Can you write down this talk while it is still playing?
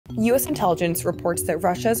U.S. intelligence reports that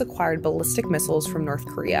Russia has acquired ballistic missiles from North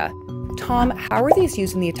Korea. Tom, how are these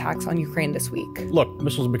used in the attacks on Ukraine this week? Look,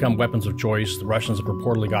 missiles have become weapons of choice. The Russians have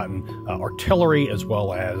reportedly gotten artillery as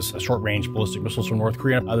well as short-range ballistic missiles from North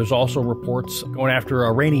Korea. There's also reports going after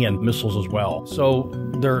Iranian missiles as well. So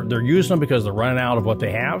they're using them because they're running out of what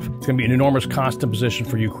they have. It's going to be an enormous cost imposition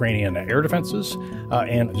for Ukrainian air defenses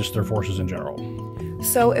and just their forces in general.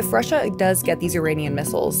 So if Russia does get these Iranian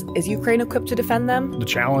missiles, is Ukraine equipped to defend them? The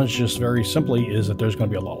challenge, just very simply, is that there's going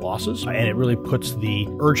to be a lot of losses, and it really puts the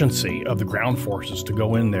urgency of the ground forces to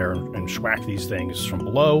go in there and schwack these things from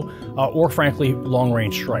below, or frankly,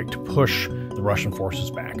 long-range strike to push the Russian forces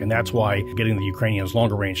back. And that's why getting the Ukrainians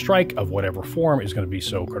longer-range strike of whatever form is going to be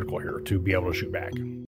so critical here to be able to shoot back.